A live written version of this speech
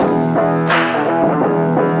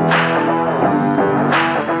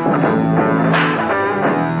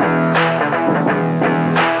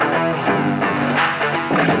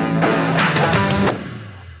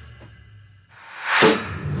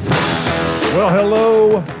Well,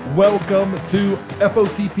 hello. Welcome to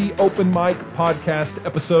FOTP Open Mic Podcast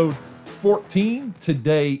episode 14.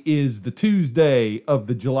 Today is the Tuesday of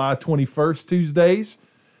the July 21st Tuesdays,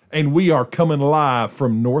 and we are coming live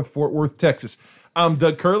from North Fort Worth, Texas. I'm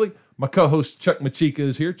Doug Curley. My co-host Chuck Machika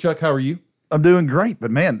is here. Chuck, how are you? I'm doing great,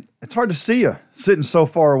 but man, it's hard to see you sitting so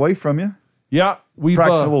far away from you. Yeah, we've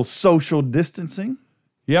Practice a little social distancing,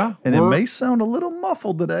 yeah, and it may sound a little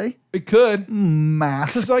muffled today. it could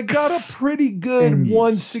Masks. because I got a pretty good And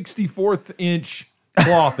 1/64th inch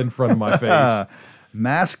cloth in front of my face.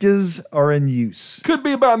 Masks are in use. Could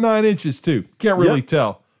be about 9 inches too. Can't really Yep.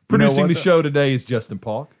 tell. Producing what, the though? show today is Justin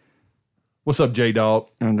Paulk. What's up, J-Dog?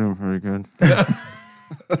 I'm doing pretty good.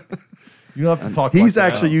 You don't have to talk. He's like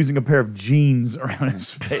actually that. using a pair of jeans around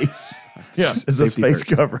his face. Yeah. As a Safety face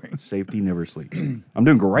first. covering. Safety never sleeps. I'm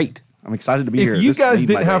doing great. I'm excited to be here. If you This guys made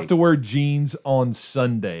didn't my have day. to wear jeans on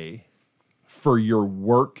Sunday for your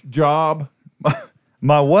work job,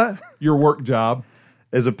 My what? your work job,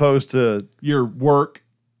 As opposed to, your work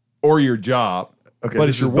or your job, okay, but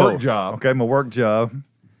this it's your is work both. job, Okay, my work job.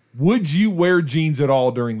 would you wear jeans at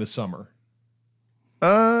all during the summer?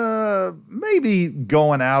 Maybe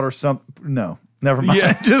going out or something. No, never mind.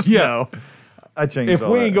 Yeah, Just yeah. no. I changed If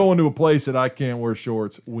all we that. ain't going to a place that I can't wear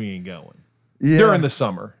shorts, we ain't going. Yeah. During the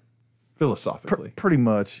summer, philosophically. Pretty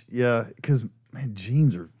much, yeah. Because man,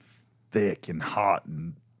 jeans are thick and hot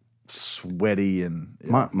and sweaty and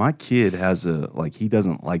My kid has he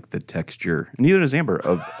doesn't like the texture, and neither does Amber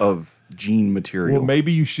of jean material. Well,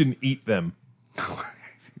 maybe you shouldn't eat them.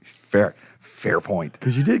 Fair point.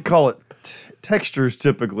 because you did call it textures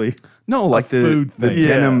typically. No, like the food thing.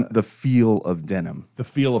 denim, Yeah. the feel of denim, The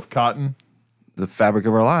feel of cotton. the fabric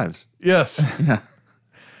of our lives. Yes.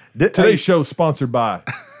 Hey, Today's show is sponsored by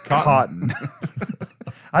Cotton. cotton.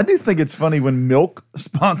 I do think it's funny when milk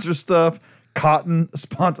sponsors stuff. Cotton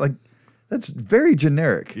sponsor like that's very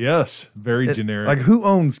generic. Yes, very generic. Like who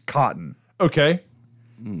owns cotton? Okay,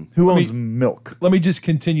 Who owns milk? let me just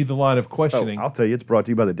continue the line of Oh, questioning. I'll tell you, it's brought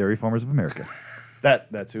to you by the Dairy Farmers of America.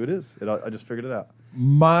 That's who it is. I just figured it out.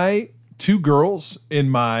 My two girls in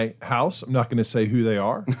my house, I'm not going to say who they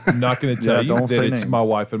are. I'm not going to tell you don't that say it's names. my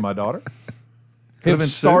wife and my daughter. been Have Sue.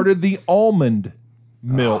 started the almond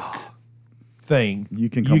milk thing. You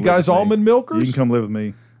can come You guys live with me. almond milkers? You can come live with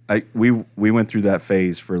me. We went through that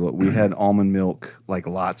phase we had almond milk, like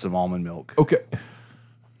lots of almond milk Okay.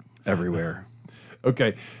 everywhere.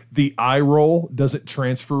 Okay. The eye roll doesn't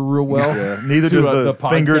transfer real well. Neither to, does the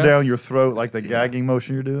finger podcast. down your throat, like the gagging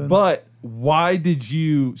motion you're doing. But why did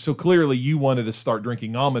you? So clearly, you wanted to start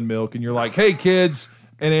drinking almond milk, and you're like, "Hey, kids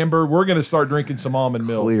and Amber, we're going to start drinking some almond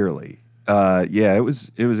milk." Clearly, it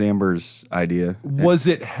was Amber's idea. Was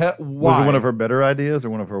it? Why? Was it one of her better ideas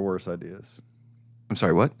or one of her worse ideas? I'm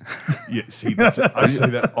sorry, what? Yeah, see, I say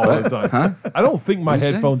that all the time. I don't think my What'd you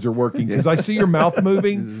say? headphones are working because I see your mouth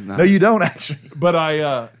moving, No, you don't actually. but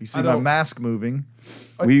I. You see I my don't- mask moving.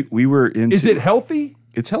 We were into. Is it healthy?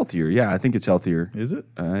 It's healthier. Yeah, I think it's healthier. Is it?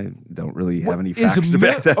 I don't really have any Is facts to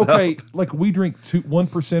back that okay? up. Like we drink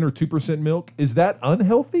 1% or 2% milk. Is that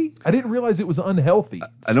unhealthy? I didn't realize it was unhealthy.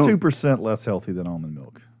 I don't. 2% less healthy than almond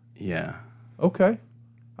milk. Yeah, Okay,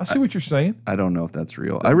 I see what you're saying. I don't know if that's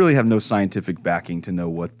real. I really have no scientific backing to know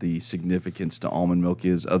what the significance to almond milk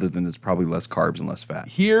is, other than it's probably less carbs and less fat.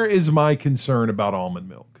 Here is my concern about almond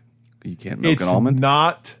milk. You can't milk It's an almond.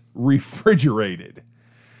 not refrigerated.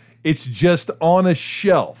 It's just on a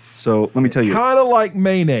shelf. So let me tell you. Kind of like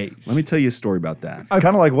mayonnaise. Let me tell you a story about that. Kind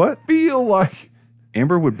of like what? feel like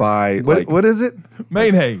Amber would buy What is it?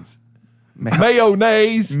 mayonnaise.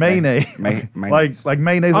 Mayonnaise. Mayonnaise. mayonnaise. Like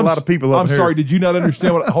mayonnaise. I'm A lot of people. I'm up here. sorry. Did you not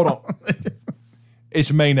understand what? Hold on.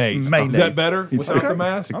 It's mayonnaise. Mayonnaise. Is that better without okay. the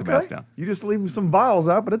mask? Take the Okay. mask down. You just leave some vials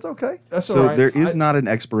out, but it's okay. That's all So right. there is not an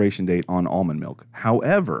expiration date on almond milk.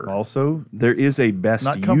 However, Also, there is a best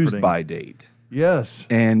Not used comforting. by date. Yes.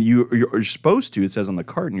 And you're supposed to, it says on the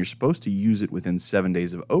carton, you're supposed to use it within 7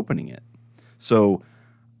 days of opening it. So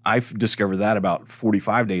I've discovered that about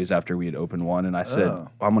 45 days after we had opened one, and I said, Oh.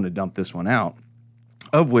 I'm going to dump this one out,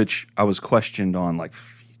 of which I was questioned on, like,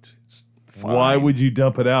 it's fine. Why would you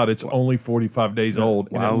dump it out? It's only 45 days old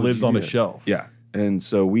and Why it would lives you on do a that? shelf. Yeah. And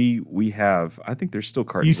so we have, I think there's still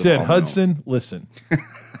cartons You of said, almond milk. Hudson, listen.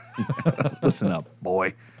 Listen up,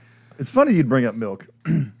 boy. it's funny you'd bring up milk.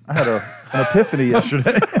 I had an epiphany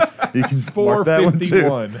yesterday. You can mark that one too.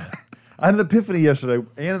 451. I had an epiphany yesterday.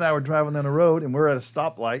 Ann and I were driving down the road, and we're at a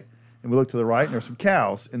stoplight, and we look to the right, and there's some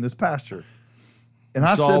cows in this pasture. And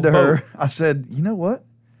I saw said to both. her, I said, you know what?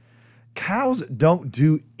 Cows don't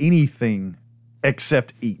do anything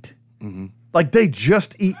except eat. Like they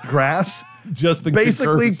just eat grass. Just in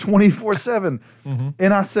basically concurs. 24/7.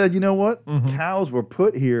 And I said, you know what? Cows were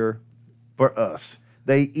put here for us.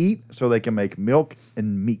 They eat so they can make milk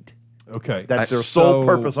and meat. Okay. That's their sole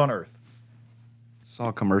purpose on earth. Saw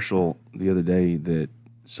a commercial the other day that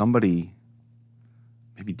somebody,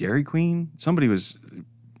 maybe Dairy Queen, somebody was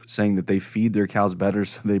saying that they feed their cows better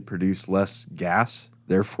so they produce less gas.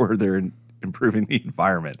 Therefore, they're improving the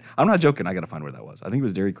environment. I'm not joking. I got to find where that was. I think it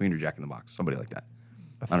was Dairy Queen or Jack in the Box, somebody like that.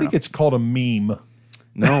 I think it's called a meme.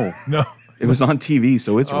 No, No, it was on TV,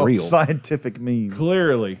 so it's real. Scientific means.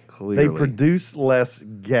 clearly. Clearly, They produce less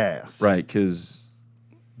gas. right because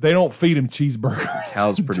They don't feed him cheeseburgers.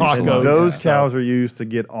 Cows produce a tacos. lot of Those gas. cows are used to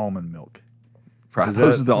get almond milk.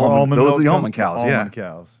 those are the almond. Those are the almond cows. Yeah, Almond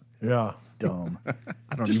cows. Yeah. Dumb.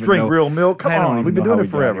 I don't Just even drink know. real milk. Come I don't on. even We've been know how doing it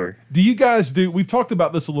we got forever. here. Do you guys do? We've talked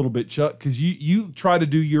about this a little bit, Chuck, because you try to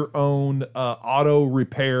do your own auto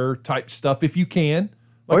repair type stuff if you can.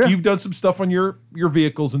 Like yeah. you've done some stuff on your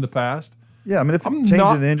vehicles in the past. Yeah, I mean, if I'm I'm changing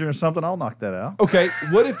not- an engine or something, I'll knock that out. Okay,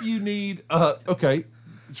 what if you need? Okay,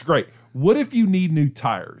 it's great. What if you need new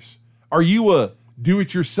tires? Are you a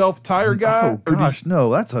do-it-yourself tire guy? Oh, gosh, no.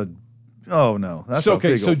 That's a... Oh, no. That's So a okay,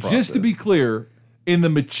 big so old just to process. be clear, in the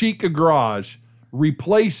Machika garage,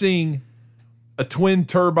 replacing a twin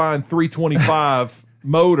turbine 325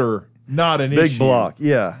 motor, not an Big issue. block,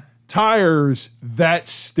 yeah. Tires, that's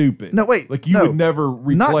stupid. No, wait. Like you no. would never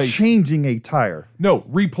Not replace. changing a tire, No,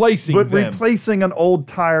 replacing but them. replacing an old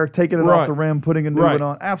tire, taking it Right. off the rim, putting a new Right. one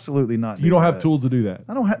on. Absolutely not. You don't doing have that. tools to do that.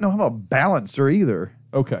 I don't know how about balancer either.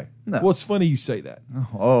 Okay. No. Well, it's funny you say that.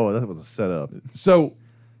 Oh, that was a setup. So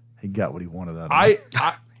He got what he wanted out of it.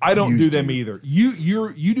 I don't do Used them to. either.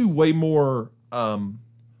 You do way more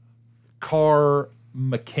car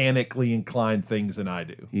mechanically inclined things than I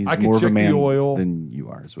do. He's I can more of a check man the oil. than you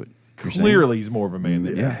are. Is what you're saying. Clearly, he's more of a man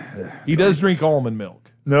than me. He does drink almond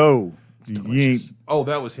milk. No. It's You ain't delicious. Oh,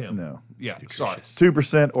 that was him. No. Yeah, sorry.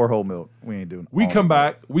 2% or whole milk. We ain't doing We all come of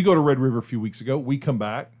back. We go to Red River a few weeks ago. We come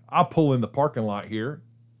back. I pull in the parking lot here.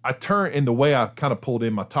 I turn, and the way I kind of pulled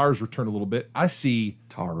in, my tires were turned a little bit. I see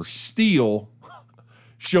Tar. steel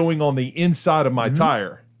showing on the inside of my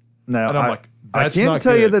tire. it. Now, And I'm like, that's I can't not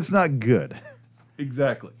tell you good. that's not good.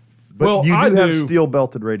 Exactly. But well, you I do have do. steel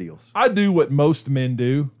belted radials. I do what most men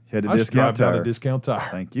do. Hit a I just drive discount down to tire. Discount Tire.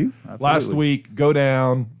 Thank you. Last Absolutely. week, go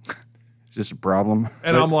down, Is this a problem?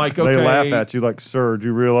 and I'm like, okay. They laugh at you like, sir, do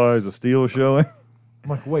you realize the steel is showing? I'm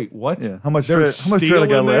like, wait, what? Yeah. How much There's tread I steel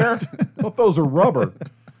got in there? left? I thought those are rubber.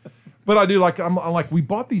 But I do like I'm like, we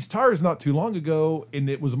bought these tires not too long ago, and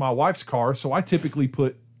it was my wife's car, so I typically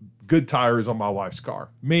put good tires on my wife's car.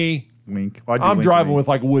 Me, Wink. Why'd you I'm wink at driving me? with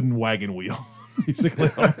like wooden wagon wheels. Basically,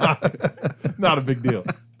 I'm not a big deal.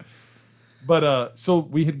 But so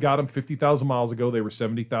we had got them 50,000 miles ago. They were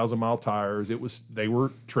 70,000 mile tires.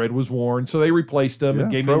 Tread was worn, so they replaced them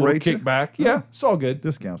and Yeah, gave me a little prorate you. kickback. Yeah, it's all good.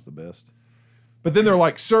 Discount's the best. But then they're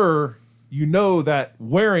like, sir, you know that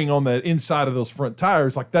wearing on the inside of those front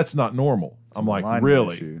tires, like that's not normal. I'm like, Alignment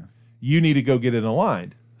really? issue. You need to go get it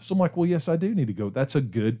aligned. So I'm like, well, yes, I do need to go. That's a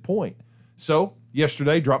good point. So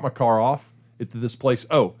yesterday, dropped my car off at this place.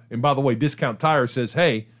 Oh, and by the way, Discount Tire says,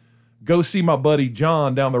 hey, go see my buddy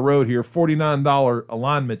John down the road here. $49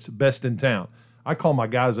 alignments, best in town. I call my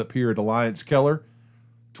guys up here at Alliance Keller,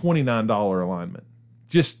 $29 alignment.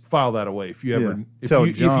 Just file that away if you ever Yeah. Tell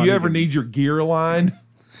if John you he ever can- need your gear aligned.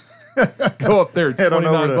 Go up there. It's Head on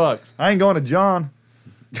over to- $29. I ain't going to John.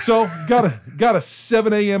 So got a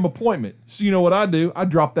 7 a.m. appointment. So you know what I do? I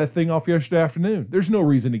dropped that thing off yesterday afternoon. There's no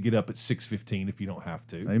reason to get up at 6:15 if you don't have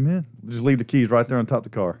to. Amen. Just leave the keys right there on top of the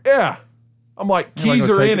car. Yeah. I'm like, You're not keys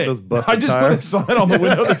gonna are take in it, it. those busted I just put a tires? sign on the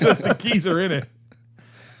window that says the keys are in it.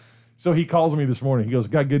 So he calls me this morning. He goes,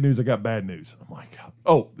 got good news, I got bad news. I'm like,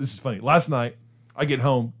 oh, this is funny. Last night, I get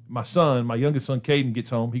home. My youngest son, Caden, gets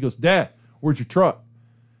home. He goes, Dad, where's your truck?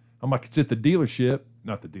 I'm like, it's at the dealership.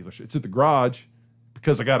 Not the dealership. It's at the garage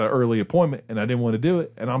because I got an early appointment and I didn't want to do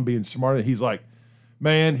it. And I'm being smart. And he's like,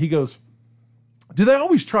 man, he goes, do they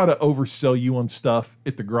always try to oversell you on stuff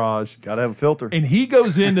at the garage? Got to have a filter. And he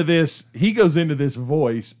goes into this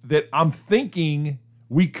voice that I'm thinking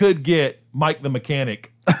we could get Mike the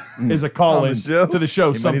mechanic as a call in On the show? to the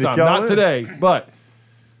show You might need to sometime. call Not in. today, but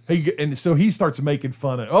so he starts making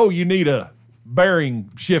fun of, oh, you need a bearing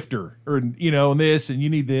shifter or, and this, and you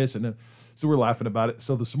need this. And so we're laughing about it.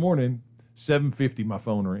 So this morning, 7:50, my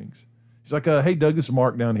phone rings. He's like, hey, Doug, this is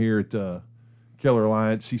Mark down here at Keller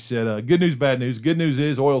Alliance. He said, good news, bad news. Good news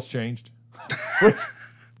is oil's changed.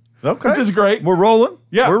 Okay. Which is great. We're rolling.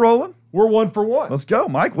 Yeah. We're rolling. We're 1 for 1. Let's go.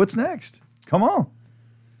 Mike, what's next? Come on.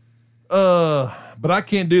 But I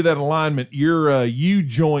can't do that alignment. Your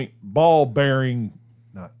U-joint ball bearing,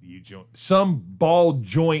 not U-joint, some ball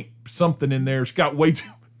joint, something in there. It's got way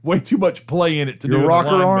too much play in it to do Your an rocker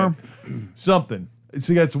alignment. arm? Something. It's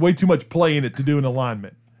got way too much play in it to do an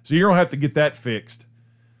alignment. So you're going to have to get that fixed.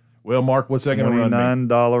 Well, Mark, what's that going to run me?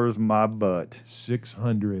 $29 my butt.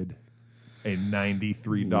 $693.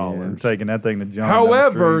 Yeah, I'm taking that thing to John.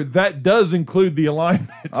 However, that does include the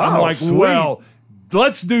alignments. I'm Oh, like, sweet. well,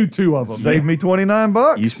 let's do 2 of them. save me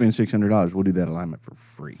 $29. You spend $600, we'll do that alignment for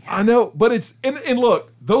free. I know, but it's and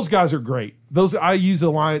look, those guys are great. Those I use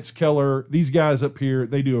Alliance Keller. These guys up here,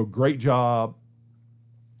 they do a great job.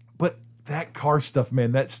 But that car stuff,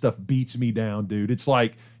 man, that stuff beats me down, dude. It's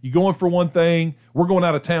like you going for one thing. We're going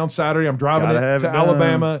out of town Saturday. I'm driving Gotta it have to it done.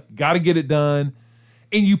 Alabama. Got to get it done,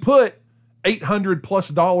 and you put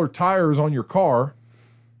 $800+ tires on your car.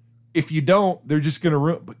 If you don't, they're just going to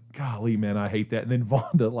ruin. But golly, man, I hate that. And then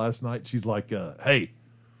Vonda last night, she's like, "Hey,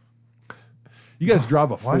 you guys drive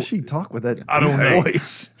a Why Ford?" does she talk with that I don't know.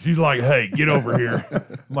 voice? She's like, "Hey, get over here."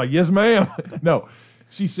 I'm like, "Yes, ma'am." No,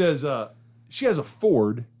 she says she has a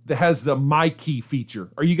Ford that has the My Key feature.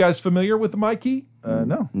 Are you guys familiar with the My Key?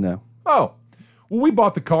 No. No. Oh, well, we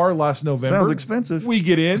bought the car last November. Sounds expensive. We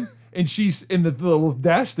get in, and she's in the little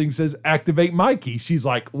dash thing says activate My Key. She's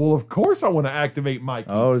like, "Well, of course I want to activate My Key."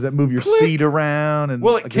 Oh, does that move your Click. seat around? And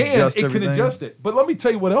Well, it like, can. adjust It can everything? adjust it. But let me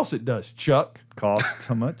tell you what else it does, Chuck. Cost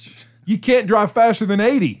how much? You can't drive faster than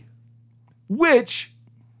 80, which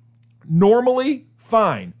normally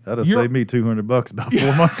fine. That'll You're- save me $200 about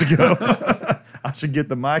 4 months ago. I should get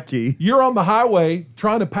the My Key. You're on the highway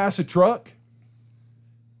trying to pass a truck,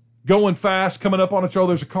 going fast, coming up on a trail.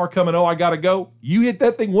 There's a car coming. Oh, I got to go. You hit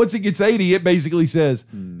that thing. Once it gets 80, it basically says,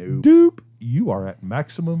 Nope. "Doop, you are at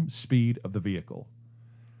maximum speed of the vehicle."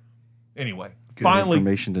 Anyway, Good finally,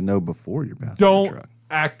 information to know before you're passing the don't truck.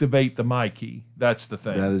 activate the My Key. That's the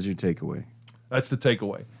thing. That is your takeaway. That's the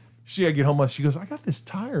takeaway. She had to get home. She goes, "I got this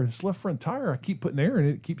tire, this left front tire. I keep putting air in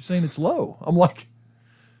it. It keeps saying it's low." I'm like,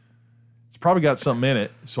 it's probably got something in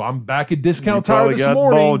it. So I'm back at Discount Tire Probably this got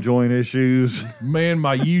morning. ball joint issues. Man,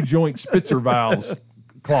 my U-joint Spitzer valves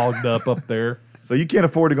clogged up there. So you can't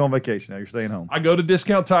afford to go on vacation now. You're staying home. I go to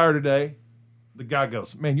Discount Tire today. The guy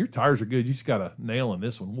goes, "Man, your tires are good. You just got a nail in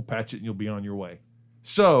this one. We'll patch it and you'll be on your way."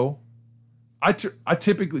 So I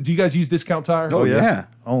typically, do you guys use Discount Tire? Oh, yeah.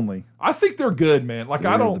 Only. I think they're good, man. Like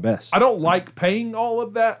I They're don't, the best. I don't like paying all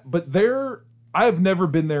of that, but I have never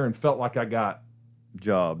been there and felt like I got,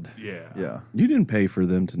 Jobbed. yeah. Yeah. You didn't pay for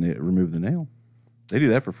them to remove the nail. They do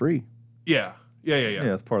that for free. Yeah,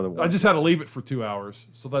 It's part of the I just had to leave it for 2 hours,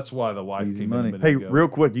 so that's why the wife easy came money. in a minute Hey, ago. real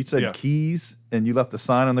quick, you said Yeah. keys and you left a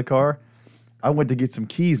sign on the car. I went to get some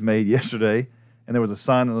keys made yesterday and there was a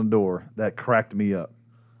sign on the door that cracked me up.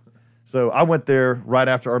 So I went there right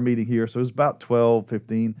after our meeting here. So it was about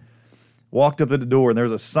 12:15. Walked up to the door and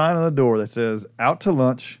there's a sign on the door that says out to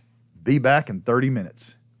lunch, be back in 30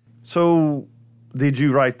 minutes. So did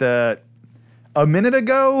you write that a minute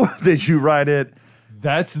ago? Did you write it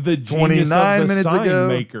That's the genius 29 of the minutes sign ago?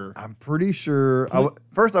 maker. I'm pretty sure.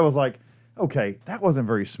 First, I was like, okay, that wasn't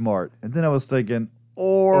very smart. And then I was thinking,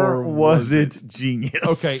 or was it genius?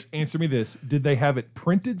 Okay, answer me this: did they have it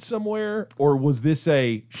printed somewhere, or was this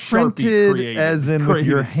a Sharpie Printed created, as in with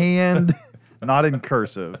your created? hand, not in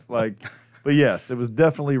cursive. But yes, it was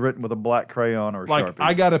definitely written with a black crayon or Like, Sharpie.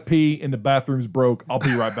 I gotta pee and the bathroom's broke. I'll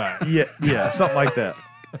be right back. yeah, something like that.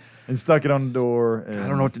 And stuck it on the door. And I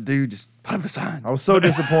don't know what to do. Just put up the sign. I was so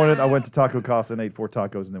disappointed. I went to Taco Casa and ate 4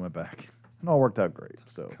 tacos and then went back. And all worked out great.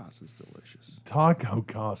 So Casa's delicious. Taco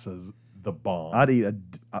Casa's the bomb. I'd eat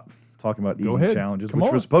talking about eating ahead. challenges, Come which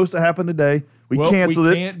on. was supposed to happen today. We Well, canceled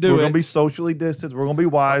we it. can't do We're going it. to be socially distanced. We're going to be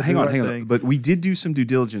wise. Hang do on, the hang right on. thing. But we did do some due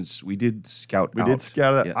diligence. We did scout We out. did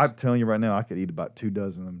scout it. Yes. I'm telling you right now, I could eat about 2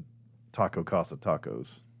 dozen Taco Casa tacos.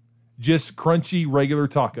 Just crunchy, regular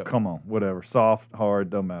taco. Come on, whatever. Soft, hard,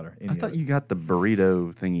 don't matter. I thought you got the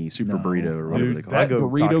burrito thingy, super burrito, or whatever they Dude, call that it. go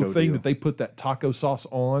burrito taco thing deal. that they put that taco sauce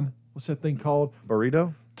on. What's that thing called?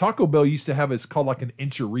 burrito. Taco Bell used to have it's called like an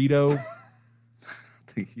enchilito.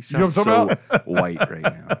 You know what sound I'm talking so white right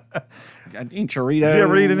now. Got enchilito. Did you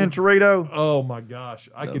ever eat an enchilito? Oh my gosh,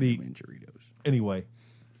 I could eat enchilitos. anyway.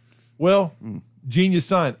 Well, genius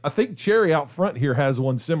sign. I think Cherry out front here has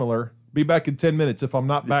one similar. Be back in 10 minutes. If I'm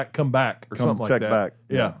not back, come back or Come something check like that. back.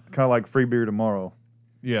 Yeah. Kind of like free beer tomorrow.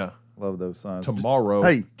 Yeah. Love those signs. Tomorrow.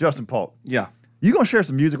 Hey, Justin Paul, Yeah. you going to share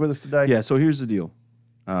some music with us today? Yeah, so here's the deal.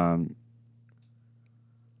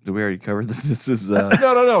 Did we already cover this? This is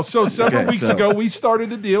No. So several Okay, weeks so- ago, we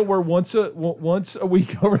started a deal where once a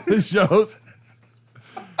week over the shows,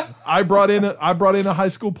 I brought in a high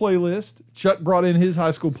school playlist. Chuck brought in his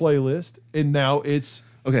high school playlist, and now it's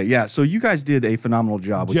Okay, yeah. So you guys did a phenomenal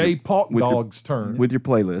job with J. your, Palk with your- Dog's turn. with your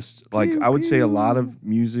playlist. Like I would say a lot of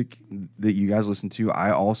music that you guys listen to,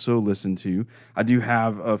 I also listen to. I do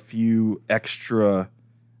have a few extra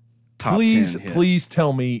top 10 hits. Please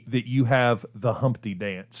tell me that you have the Humpty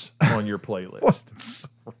Dance on your playlist.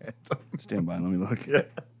 Stand by, let me look.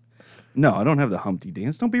 No, I don't have the Humpty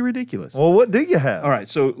Dance. Don't be ridiculous. Well, what do you have? All right,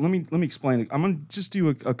 so let me explain it. I'm gonna just do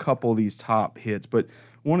a couple of these top hits, but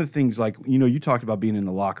one of the things, like, you know, you talked about being in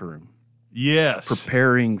the locker room, Yes.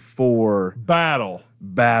 preparing for Battle.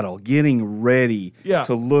 battle, getting ready Yeah.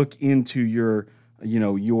 to look into your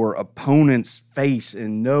opponent's face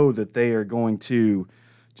and know that they are going to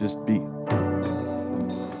just be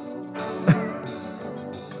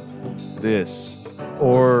this.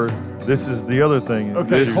 Or this is the other thing. Okay,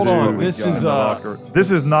 This hold is on. what we This got. is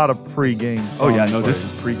This is not a pregame. Oh yeah, song no, to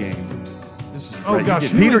this play. is pregame. This is Oh right, gosh, you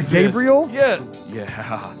who get- Peter is this? Gabriel? Yeah.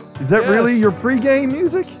 yeah, Is that really Yes. your pregame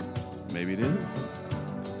music? maybe it is.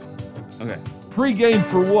 Okay, Pre-game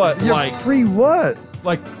for what? Your Like pre what?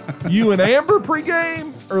 you and Amber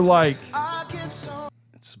pre-game? Or like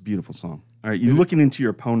it's a beautiful song. All right, you're looking into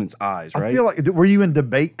your opponent's eyes, right? I feel like were you in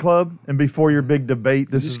debate club and before your big debate,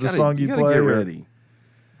 this is the song you gotta play? get or- ready.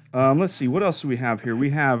 Let's see, what else do we have here? We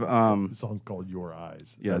have the song's called Your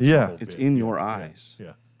Eyes. yeah, That's it's, the Yeah. whole it's bit. in your eyes.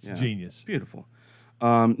 Yeah. It's Yeah. genius. Beautiful.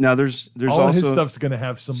 Now there's All also of his stuff's gonna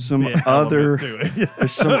have some bit other element to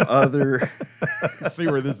there's some other it. See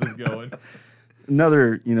where this is going.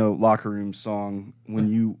 another locker room song when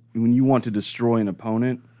you want to destroy an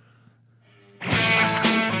opponent.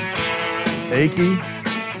 Achy,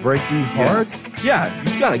 breaky heart. Yeah,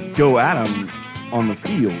 you gotta go at them on the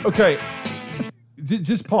field. Okay.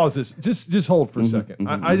 Just pause this. Just hold for a second.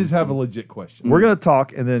 I just have a legit question. We're gonna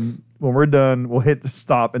talk, and then when we're done, we'll hit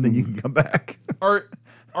stop, and then you can come back.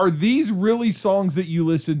 Are these really songs that you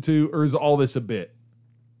listen to, or is all this a bit?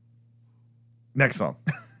 Next song.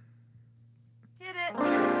 Hit it.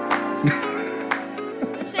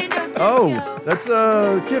 This ain't no disco. Oh, that's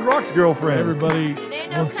Kid Rock's girlfriend. Everybody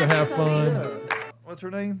ain't no wants to have country fun. What's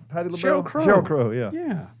her name? Patty LaBelle. Sheryl Crow. Sheryl Crow. Yeah.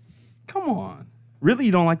 Yeah, come on. Really,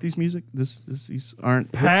 you don't like these music? These aren't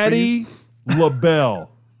hits for you? Patty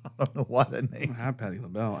LaBelle. I don't know why that name. I have Patty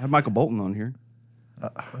LaBelle. I have Michael Bolton on here.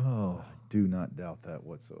 Do not doubt that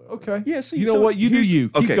whatsoever. Okay. Yeah, see, you know so what? You do here's- you.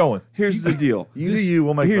 Keep okay, going. Here's the deal. You do you.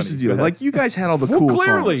 We'll make Here's fun the of you. deal. Go ahead. Like, you guys had all the Well, cool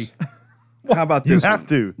clearly. songs. How about You this? have one?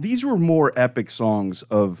 to. These were more epic songs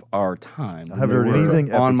of our time. than haven't they heard were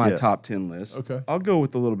anything on epic my yet. top 10 list. Okay. I'll go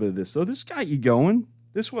with a little bit of this. So this got you going.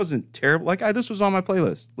 This wasn't terrible. This was on my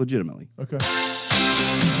playlist, legitimately. Okay.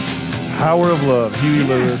 Power of Love, Huey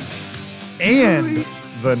Lewis, and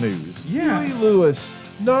The News. Yeah. Huey Lewis,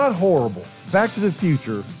 not horrible. Back to the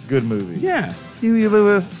Future, good movie. Yeah. Huey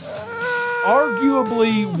Lewis.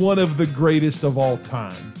 Arguably one of the greatest of all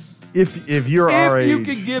time. If you're our If age, you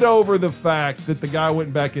could get over the fact that the guy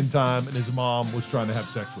went back in time and his mom was trying to have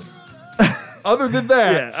sex with him. Other than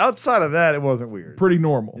that, outside of that, it wasn't weird. pretty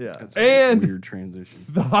normal. Yeah. That's And a weird transition.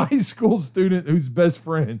 the high school student whose best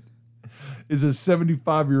friend is a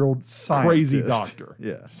 75-year-old crazy Scientist. doctor.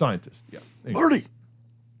 Yeah. Scientist. Yeah. Anyway. Marty.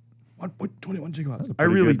 1.21 gigawatts. I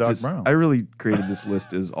pretty really good Doc Brown. I really created this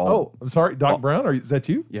list as all. Oh, I'm sorry, Doc Brown. Is that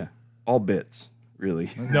you? Yeah. All bits, really.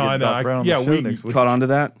 No, I know. Doc Brown on yeah, the show we next week. Caught on to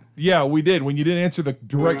that? yeah we did when you didn't answer the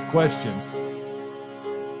direct question.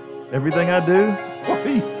 Everything I do,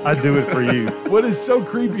 I do it for you. What is so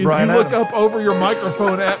creepy is Brian you look Adams. up over your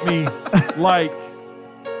microphone at me like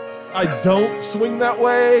I don't swing that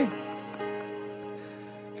way.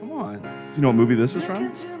 Come on. Do you know what movie this was from?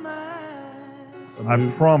 I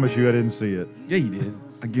promise you, I didn't see it. Yeah, you did.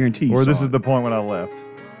 I guarantee you. Or saw this it. is the point when I left.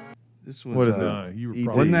 This was. what is it? You were E.T.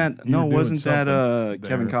 probably, Wasn't that? you No, were doing wasn't that something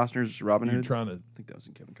Kevin there. Costner's Robin You're Hood? trying to I think that was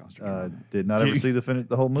in Kevin Costner. Did not ever see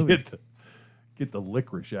the whole movie. get the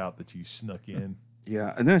licorice out that you snuck in.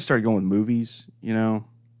 Yeah, and then I started going with movies. Lion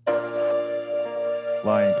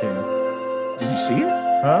King. Did you see it?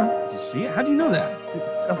 Huh? Did you see it? How'd you know that?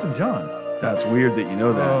 It's Elton John. That's weird that you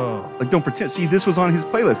know that. Oh. Like, don't pretend. See, this was on his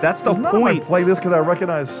playlist. That's the It's not on my point. playlist because I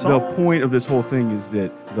recognize The songs. point of this whole thing is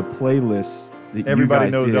that the playlists that Everybody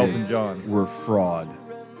you guys knows did Elton John. were fraud.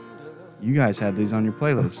 You guys had these on your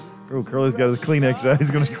playlist. Oh, Curly's got his Kleenex out. He's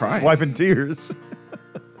going He's to crying. wiping tears.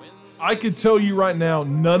 I could tell you right now,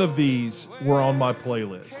 none of these were on my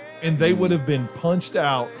playlist, and they would have been punched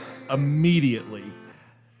out immediately.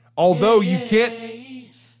 Although you can't.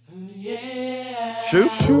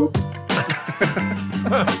 Shoot.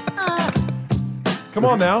 Come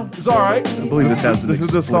on now, it's all right. I believe this has an This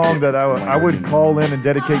is the song that I would call in and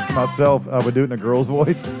dedicate to myself. I would do it in a girl's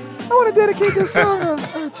voice. I want to dedicate this song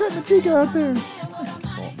to Chuck and Chica out there.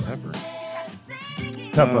 Salt and pepper.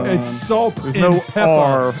 Peppa. It's salt There's and no pepper,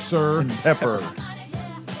 R sir. in pepper.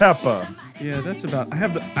 Peppa. Yeah, that's about. I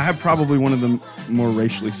have probably one of the more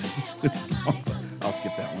racially sensitive songs. I'll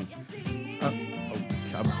skip that one.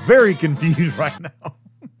 I'm very confused right now.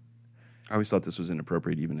 I always thought this was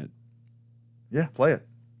inappropriate, even at. Yeah, play it.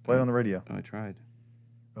 Play it on the radio. Oh, I tried.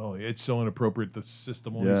 Oh, it's so inappropriate. The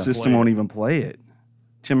system won't Yeah. The even system play won't it. even play it.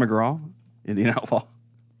 Tim McGraw, Indian Outlaw.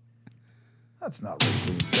 That's not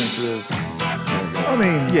racially insensitive. I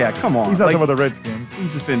mean, Yeah, come on. he's not Like, talking about the Redskins.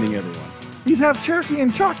 he's offending everyone. He's half Cherokee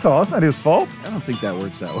and Choctaw. It's not his fault. I don't think that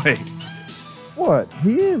works that way. What?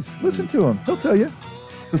 He is. Listen to him. He'll tell you.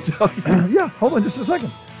 I'll tell you. Yeah, hold on just a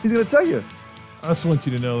second. He's going to tell you. I just want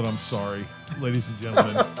you to know that I'm sorry, ladies and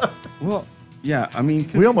gentlemen. Well, yeah, I mean,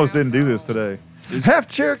 'cause We almost didn't do this today. Half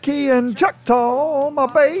Cherokee and Choctaw. My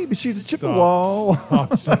baby, she's a Chippewa.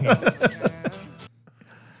 Stop singing.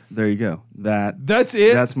 there you go. That's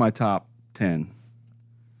it. That's my top 10.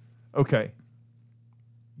 Okay.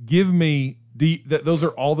 Give me those are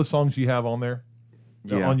all the songs you have on there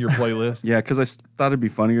Yeah. on your playlist. Yeah, because I thought it'd be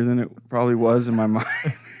funnier than it probably was in my mind.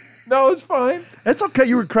 No, it's fine. It's okay.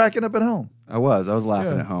 You were cracking up at home. I was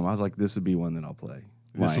laughing Yeah. at home. I was like, this would be one that I'll play.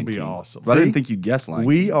 This will Lion be King. awesome. But I didn't See? think you'd guess Lion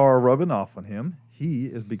We King. are rubbing off on him. He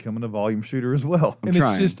is becoming a volume shooter as well. And trying.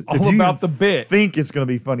 it's just If all you about the bit. think it's going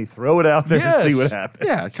to be funny, throw it out there and see Yes. what happens.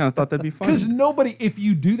 Yeah, I kind of thought that'd be funny. Because nobody, if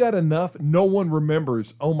you do that enough, no one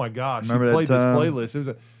remembers. Oh my gosh, Remember you that played this time?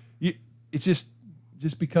 playlist. It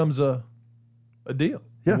just becomes a deal.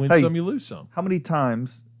 Yeah. You win Hey. some, you lose some. How many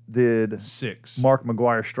times did 6. Mark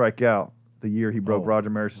McGuire strike out the year he broke Oh, Roger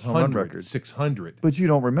Maris's home run 100, record? 600. But you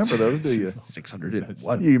don't remember those, do you?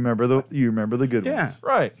 601. You remember the good Yeah. ones.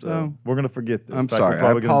 Right. So We're gonna forget this. I'm In fact, sorry. we're I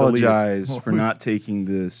probably gonna delete it. apologize for not taking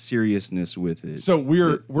the seriousness with it. So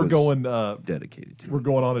we're that was going dedicated to. we're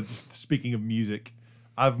going on. Just speaking of music,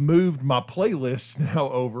 I've moved my playlists now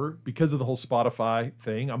over because of the whole Spotify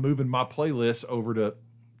thing. I'm moving my playlists over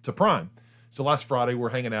to Prime. So last Friday we're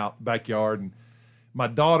hanging out backyard, and my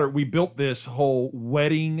daughter, we built this whole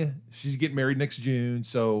wedding. She's getting married next June,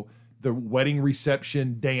 so the wedding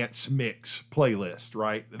reception dance mix playlist.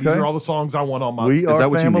 Right. These Okay. are all the songs I want on my. We Is are that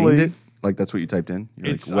what family. you named it? Like that's what you typed in?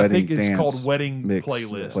 You're It's like I think wedding it's called dance wedding mix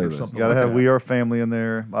playlist or something. Gotta like have that. We Are Family in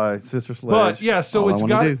there by Sister Sledge. But yeah, so All I it's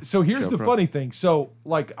wanna got. do. So here's Show the pro. funny thing. So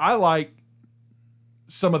like I like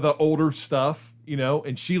some of the older stuff, you know,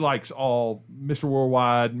 and she likes all Mr.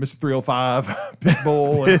 Worldwide, Mr. 305,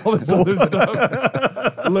 Pitbull, and all this other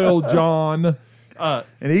stuff. Lil Jon.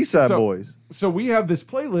 and East Side so- Boys. So we have this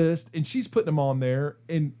playlist, and she's putting them on there,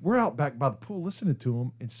 and we're out back by the pool listening to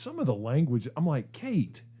them, and some of the language, I'm like,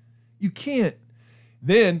 Kate, you can't.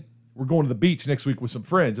 Then we're going to the beach next week with some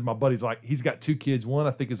friends, and my buddy's like, he's got 2 kids. One,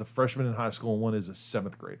 I think, is a freshman in high school, and one is a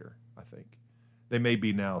 7th grader, I think. They may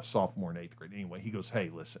be now a sophomore and 8th grade. Anyway, he goes, hey,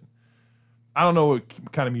 listen, I don't know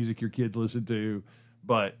what kind of music your kids listen to,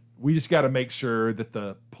 but we just got to make sure that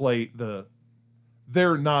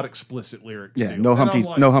they're not explicit lyrics. Yeah, too. no And I'm Humpty,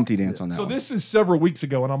 like- no Humpty dance on that. So one. this is several weeks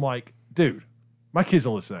ago, and I'm like, dude, my kids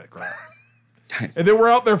don't listen to that crap. And then we're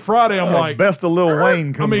out there Friday. I'm like, Best of Lil Wayne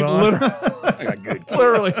I comes mean, on. literally, I got good.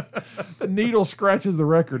 literally, the needle scratches the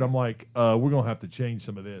record. I'm like, we're gonna have to change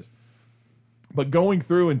some of this. But going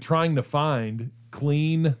through and trying to find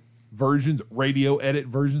clean versions, radio edit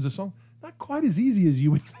versions of songs, not quite as easy as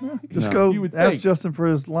you would think. Just No. go You would ask think. Justin for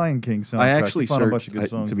his Lion King soundtrack. I actually You'll find a bunch of searched, good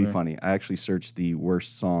songs to be there. funny, I actually searched the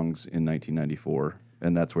worst songs in 1994,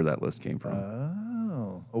 and that's where that list came from.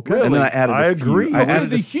 Oh, okay. Really? and then I added I a few. agree. I Okay, added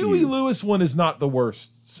the a Huey few. Lewis one is not the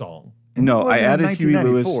worst song. No, It was I in added Huey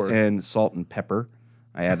Lewis 1994. and Salt and Pepper.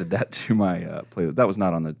 I added that to my playlist. That was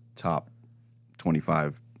not on the top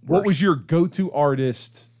 25. What worst. was your go-to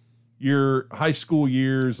artist? Your high school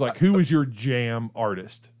years, like who was your jam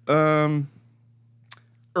artist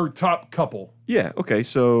or top couple? Yeah. Okay.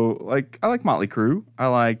 So like, I like Motley Crue. I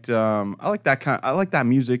like that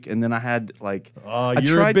music. And then I had like, I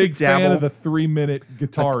You're tried a big to dabble. fan of the 3-minute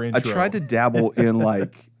guitar I intro. tried to dabble in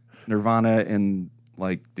like Nirvana and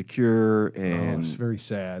like The Cure Oh, and it's very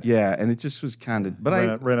sad. yeah, and it just was kind of.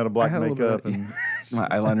 But ran out of black I had a little makeup bit and my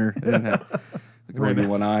eyeliner. I didn't have like maybe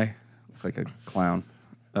one eye, looked like a clown.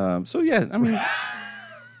 So yeah, I mean,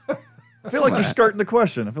 I feel like you're skirting the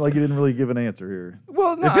question. I feel like you didn't really give an answer here.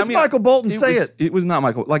 well, no, If it's Michael Bolton, say was, it. It was not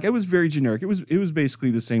Michael. Like it was very generic. It was basically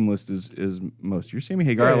the same list as most. You're Sammy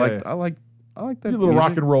Hagar. Yeah, I like that. You're a little music.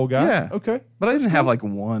 rock and roll guy. Yeah. Okay. But I didn't have like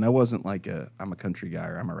one. I wasn't like I'm a country guy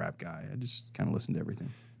or I'm a rap guy. I just kind of listened to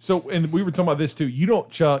everything. So, and we were talking about this too. You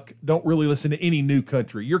don't really listen to any new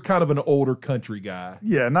country. You're kind of an older country guy.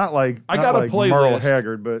 Yeah, not like I got a like playlist. Merle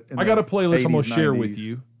Haggard, but in I got a the playlist I'm going to 80s, share 90s. with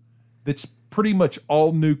you that's pretty much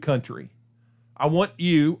all new country. I want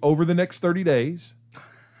you over the next 30 days.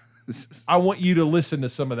 I want you to listen to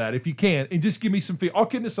some of that if you can, and just give me some feedback. All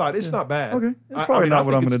kidding aside, it's not bad. Okay, it's probably not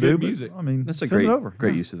what I'm going to do. Music. But, I mean, That's a send it great over.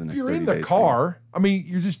 great use of the If next you're 30 in the days for you. car, I mean,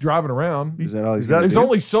 you're just driving around. Is that all he's Is that- gonna There's do?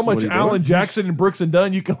 only so Is that what much he doing? Alan Jackson and Brooks and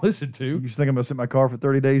Dunn you can listen to. You just think I'm going to sit in my car for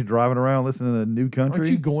 30 days driving around listening to new country?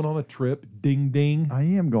 Aren't you going on a trip? Ding ding. I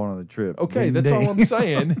am going on the trip. Okay, Ding, that's ding. all I'm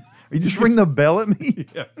saying. You just ring the bell at me?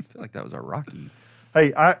 Yes. I feel like that was a Rocky.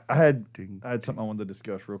 Hey, I had something I wanted to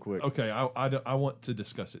discuss real quick. Okay, I want to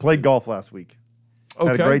discuss it. Played golf last week.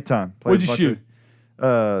 Okay. Had a great time. Played What'd a you bunch shoot?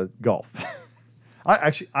 of, golf.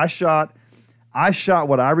 I shot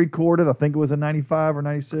what I recorded. I think it was a 95 or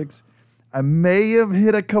 96. I may have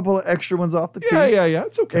hit a couple of extra ones off the tee. Yeah.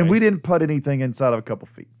 It's okay. And we didn't putt anything inside of a couple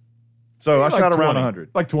feet. So I Like shot around 20, 100.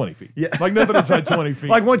 like 20 feet. Yeah. like nothing inside 20 feet.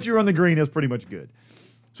 Like once you're on the green, it's pretty much good.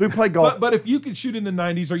 So we played golf. but if you could shoot in the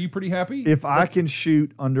 90s, are you pretty happy? If I can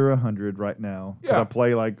shoot under 100 right now, because Yeah. I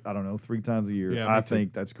play like, I don't know, 3 times a year, Yeah, me I too.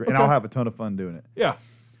 think that's great. Okay. And I'll have a ton of fun doing it. Yeah.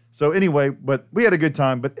 So anyway, but we had a good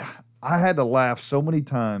time, but I had to laugh so many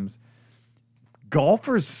times.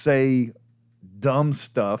 Golfers say dumb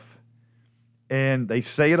stuff, and they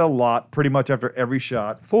say it a lot pretty much after every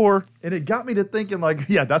shot. 4. And it got me to thinking like,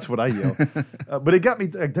 yeah, that's what I yell. But it got me,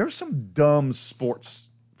 like, there's some dumb sports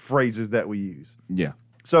phrases that we use. Yeah.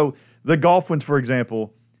 So the golf ones, for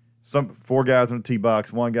example, 4 guys in a tee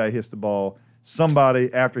box, 1 guy hits the ball.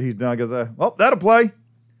 Somebody, after he's done, goes, "Oh, that'll play."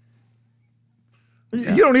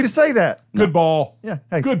 You don't need to say that. Good ball. Yeah.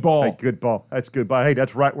 Hey, Good ball. Hey, good ball. That's good ball. Hey,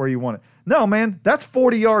 that's right where you want it. No, man, that's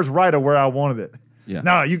 40 yards right of where I wanted it. Yeah.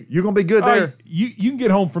 No, you're gonna be good there. You can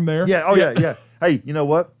get home from there. Yeah. Oh yeah. Hey, you know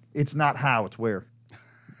what? It's not how, it's where.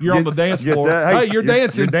 You're on the dance Get floor. that- Hey, you're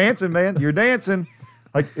dancing. You're dancing, man. You're dancing.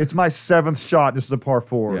 Like it's my 7th shot. This is a par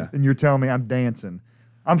 4, Yeah. and you're telling me I'm dancing.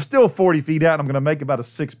 I'm still 40 feet out, and I'm gonna make about a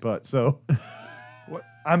 6 putt. So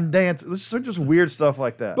I'm dancing. This is just weird stuff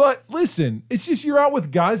like that. But listen, it's just you're out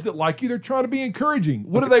with guys that like you. They're trying to be encouraging.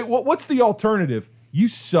 What are they? What's the alternative? You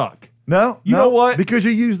suck. no, You know what? Because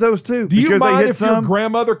you use those too. Do you because mind they hit if your some.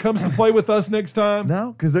 grandmother comes to play with us next time?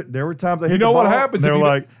 No, because there were times I hit You know the what ball, happens and if they're you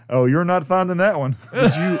like, "Oh, you're not finding that one."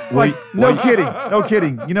 Did you? Like, no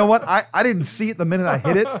kidding. You know what? I didn't see it the minute I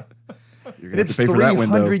hit it. You're gonna have It's to pay for that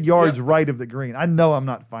window. 300 yards Yeah. right of the green. I know I'm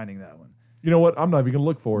not finding that one. You know what? I'm not even gonna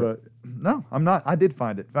look for it. But no, I'm not. I did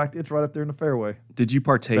find it. In fact, it's right up there in the fairway. Did you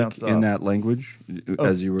partake Bounced in off. that language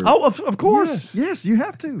as you were? Oh, of course. Yes, you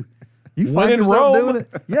have to. You When find in yourself Rome. doing it.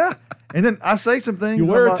 Yeah. And then I say some things. You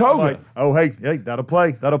and wear I'm a toga. I'm like, oh, hey, that'll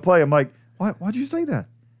play. That'll play. I'm like, why'd you say that?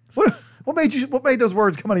 What made those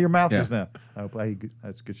words come out of your mouth Yeah. just now? Oh, hey,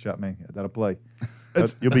 that's a good shot, man. That'll play.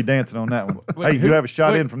 You'll be dancing on that one. Wait, Hey, who- you have a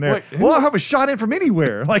shot wait, in from there. wait, who- Well, I have a shot in from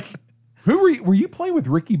anywhere. Like, Who were you playing with?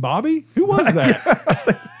 Ricky Bobby? Who was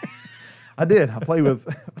that? I did. I played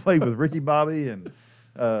with Ricky Bobby and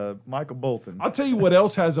Michael Bolton. I'll tell you what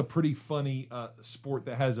else has a pretty funny sport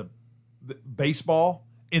that has baseball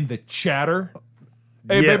in the chatter.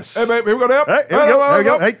 Hey, Yes. babe, here we go now. Hey, here we go. There we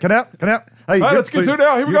go. Hey, come out. Hey, right, let's get to it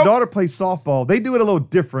now. Here we your go. daughter plays softball. They do it a little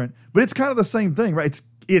different, but it's kind of the same thing, right?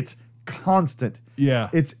 It's constant. Yeah.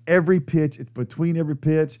 It's every pitch. It's between every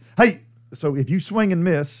pitch. Hey, so if you swing and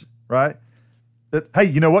miss, right? Hey,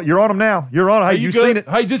 you know what? You're on them now. You're on. Hey, you you've good? seen it.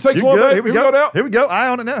 Hey, just takes You one, good? babe. Here we Here we go. go now. Here we go. Eye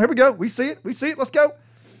on it now. Here we go. We see it. Let's go.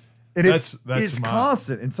 And That's it's smart.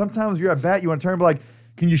 constant. And sometimes you're at bat, you want to turn and be like,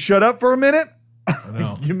 can you shut up for a minute?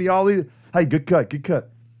 know. Give me all these. Hey, good cut. It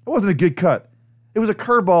wasn't a good cut. It was a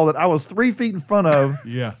curveball that I was 3 feet in front of.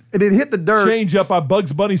 Yeah. And it hit the dirt. Change up by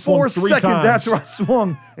Bugs Bunny swung 4 3 seconds times. after I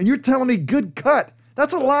swung. And you're telling me good cut.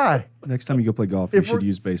 That's a lie. Next time you go play golf, you If should we're-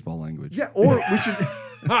 use baseball language. Yeah, or we should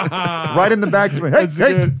right in the backswing. Hey, That's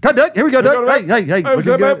hey, good. cut duck. Here we go, Here we duck. go, Hey, Hey, looking what's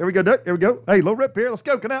up, good. babe? Here we go, duck. Here we go. Hey, little rip here. Let's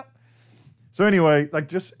go. Come out. So anyway, like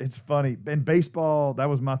just it's funny. In baseball, that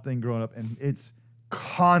was my thing growing up, and it's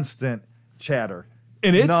constant chatter.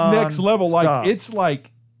 And it's next level. Like Non-stop. it's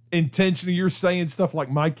like intentional. You're saying stuff like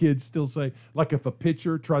my kids still say. Like if a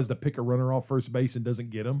pitcher tries to pick a runner off first base and doesn't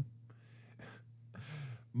get him,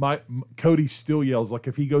 Cody still yells. Like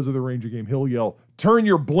if he goes to the Ranger game, he'll yell, "Turn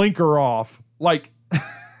your blinker off!" Like,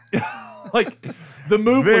 like the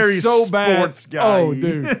move Very was so bad. sports guy. Oh,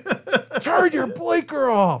 dude, turn your blinker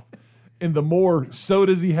off. And the more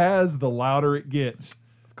sodas he has, the louder it gets.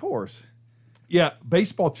 Of course. Yeah,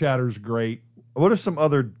 baseball chatter is great. What are some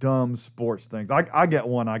other dumb sports things? I got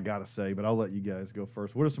one I gotta say, but I'll let you guys go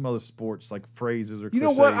first. What are some other sports like phrases or? You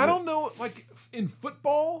know what? cliches I don't know. Like in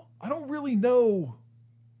football, I don't really know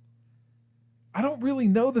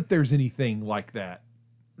that there's anything like that.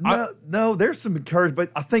 No, there's some encouragement,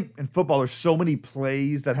 but I think in football there's so many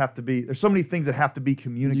plays that have to be. There's so many things that have to be You got to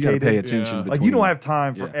communicated. pay attention. Yeah. Between, Like you don't have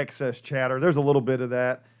time for Yeah. excess chatter. There's a little bit of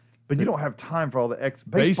that, but you don't have time for all the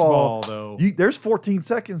Baseball, though. There's 14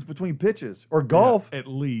 seconds between pitches. Or golf. Yeah, at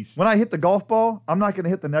least. When I hit the golf ball, I'm not going to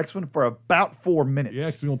hit the next one for about 4 minutes. Yeah,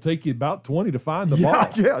 it's going to take you about 20 to find the yeah, ball.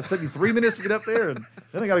 yeah. It took me 3 minutes to get up there, and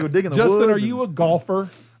then I got to go dig in the Justin, woods. are you a golfer?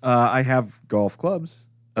 I have golf clubs.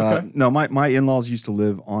 Okay. No, my in-laws used to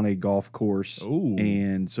live on a golf course, Ooh.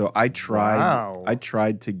 and so I tried. Wow. I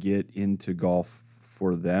tried to get into golf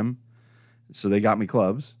for them, so they got me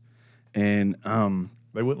clubs, and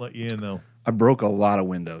They wouldn't let you in, though. I broke a lot of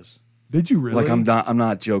windows. Did you really? Like I'm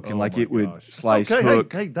not joking. Oh like my it would gosh. slice Okay,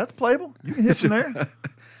 hook. hey, that's playable. You can hit from there.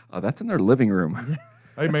 Oh, that's in their living room.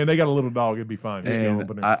 Hey, man, they got a little dog. It'd be fine. Just go And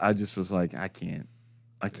open it. I just was like, I can't.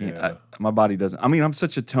 Yeah. My body doesn't. I mean, I'm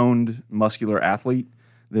such a toned, muscular athlete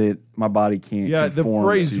that my body can't. Yeah, the conform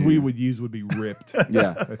phrase to, we would use would be ripped,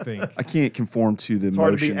 Yeah, I think. I can't conform to the It's hard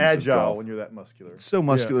to motions be of agile golf. when you're that muscular. It's so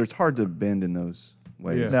muscular. It's hard to bend in those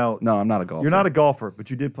ways. Yeah. Now, No, I'm not a golfer. You're not a golfer, but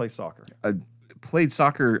you did play soccer I played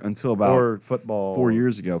soccer until about or football. 4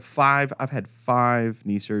 years ago. I've had 5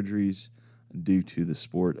 knee surgeries due to the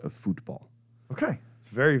sport of football. Okay,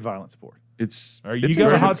 it's a very violent sport. It's All right, you it's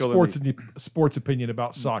got a intense. hot sports opinion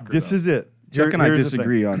about soccer. This though. is it. Chuck and I Here's the thing.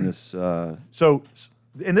 disagree on this. So,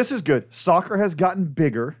 and this is good. Soccer has gotten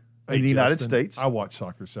bigger Hey, in the United Justin, States. I watch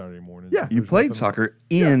soccer Saturday mornings. Yeah. If You there's played nothing- soccer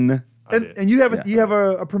in. I did. and you have Yeah. you have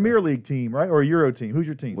a Premier League team, right, or a Euro team? Who's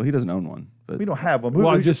your team? Well, he doesn't own one, but We don't have one. Well,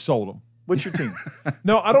 I Who's your- just sold them. what's your team?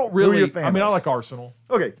 No, I don't are you a really. fan I mean, of? I like Arsenal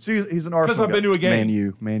Okay, so he's an because Arsenal. I've been to a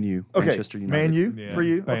game. Man U, okay, Manchester United. Man U Yeah, for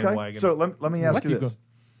you. Okay, bandwagon. so let me ask Let's you keep this: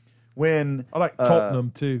 when I like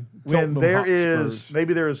Tottenham too. when Tottenham there Hotspurs. is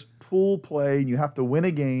maybe there's pool play and you have to win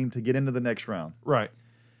a game to get into the next round, right.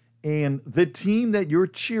 and the team that you're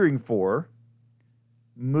cheering for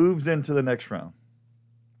moves into the next round.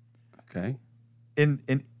 Okay.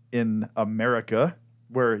 In America,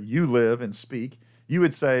 where you live and speak, you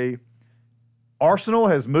would say Arsenal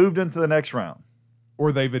has moved into the next round.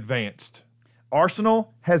 Or they've advanced.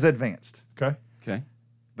 Arsenal has advanced. Okay. Okay.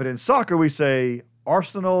 But in soccer, we say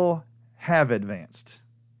Arsenal have advanced.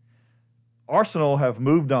 Arsenal have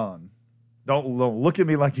moved on. Don't look at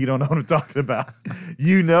me like you don't know what I'm talking about.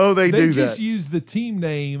 You know they They do just that. use the team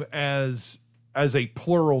name as a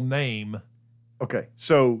plural name. Okay,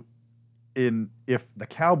 so if the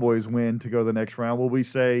Cowboys win to go to the next round, will we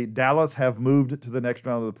say Dallas have moved to the next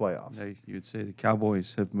round of the playoffs? You would say the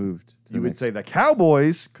Cowboys have moved. To You the would next- say the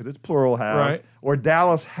Cowboys, because it's plural, have, Right. or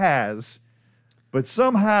Dallas has, but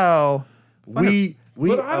somehow we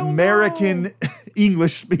But I don't American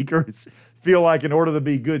English speakers feel like in order to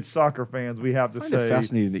be good soccer fans, we have to I find it say,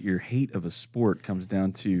 fascinating that your hate of a sport comes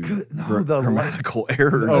down to no, the- grammatical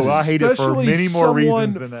errors. Oh, I hate it for Especially many more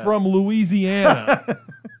reasons someone than that. from Louisiana.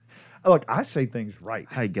 Look, I say things right.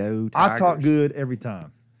 Hey, go I talk Tigers. good every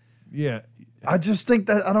time. Yeah. I just think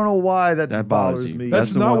that I don't know why that, That bothers bothers you. me.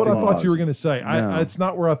 That's the not one what I thing that thought you were bothers going to say. No. It's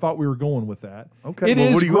not where I thought we were going with that. Okay, It well,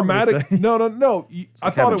 is what do you want me to grammatic. say? No. I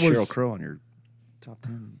Like thought it having was. Sheryl Crow on your top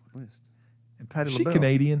 10 list. And Patti Is she LaBelle.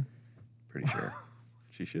 Canadian? Pretty sure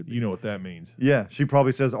she should be. You know what that means. Yeah, she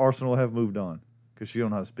probably says Arsenal have moved on because she don't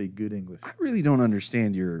know how to speak good English. I really don't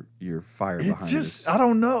understand your fire It behind just, this. I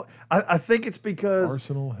don't know. I think it's because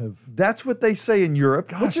Arsenal have. that's what they say in Europe,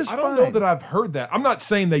 Gosh, which is I don't fine. know that I've heard that. I'm not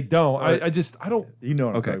saying they don't. Right. I don't. You know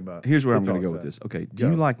what I'm Okay, talking about. here's where I'm It's going to all go with that. this. Okay, do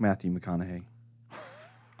Go. you like Matthew McConaughey?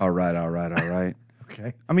 All right.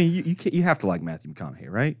 Okay. I mean, you have to like Matthew McConaughey,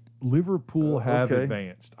 right? Liverpool have okay.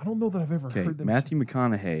 advanced. I don't know that I've ever Okay, heard them. Matthew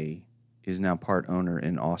McConaughey is now part owner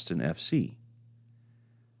in Austin FC.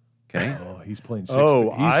 Okay, Oh, he's playing. Six,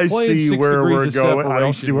 Oh, he's I playing see 6 where degrees we're of going. I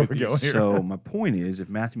don't separation see where with we're you. going here. so my point is, if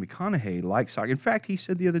Matthew McConaughey likes soccer, in fact, he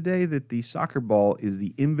said the other day that the soccer ball is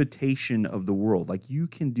the invitation of the world. Like you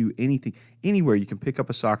can do anything, anywhere. You can pick up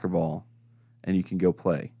a soccer ball, and you can go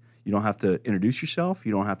play. You don't have to introduce yourself.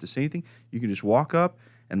 You don't have to say anything. You can just walk up,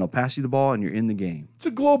 and they'll pass you the ball, and you're in the game. It's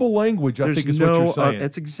a global language. I think is what you're saying.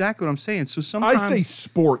 That's exactly what I'm saying. So I sometimes say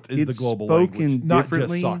sport is the it's global spoken language, not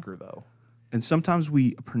differently. just soccer, though. and sometimes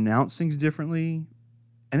we pronounce things differently,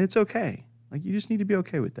 and it's okay. Like you just need to be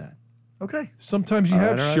okay with that. Okay. Sometimes you All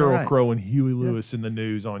have right, all right, Sheryl all right. Crow and Huey Lewis in the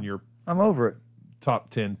news on your I'm over it.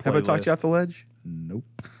 top 10 playlist. Have I talked you off the ledge? Nope.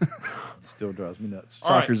 Still drives me nuts. All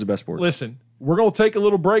right. Soccer's the best sport. Listen, we're going to take a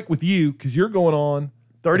little break with you because you're going on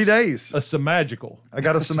 30 days. a Samagical. I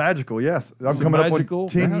got a magical. Yes. I'm coming up on Samagical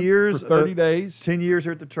 10 years. for 30 days. 10 years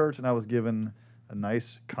here at the church, and I was given a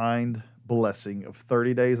nice, kind blessing of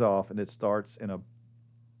 30 days off, and it starts in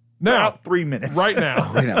Now, about 3 minutes. right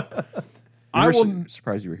now. Right now. I will.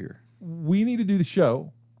 Surprised you were here. We need to do the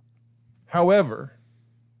show. However,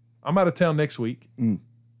 I'm out of town next week, and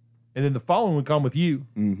then the following week I'm with you.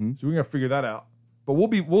 Mm-hmm. So we're gonna figure that out. But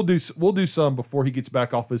we'll do some before he gets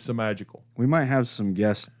back off his Magical. We might have some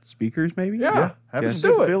guest speakers, maybe. Yeah. Have Guess-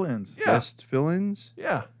 some do good it. fill-ins. Yeah. Guest fill-ins.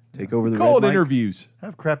 Yeah. Take over the Call it red mic. interviews.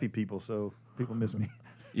 Have crappy people so people miss me.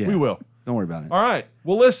 Yeah. We will. Don't worry about it. All right.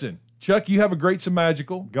 Well, listen, Chuck, you have a great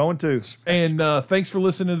Magical. Going to. And thanks for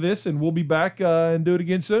listening to this, and we'll be back and do it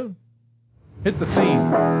again soon. Hit the theme.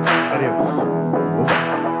 Adios.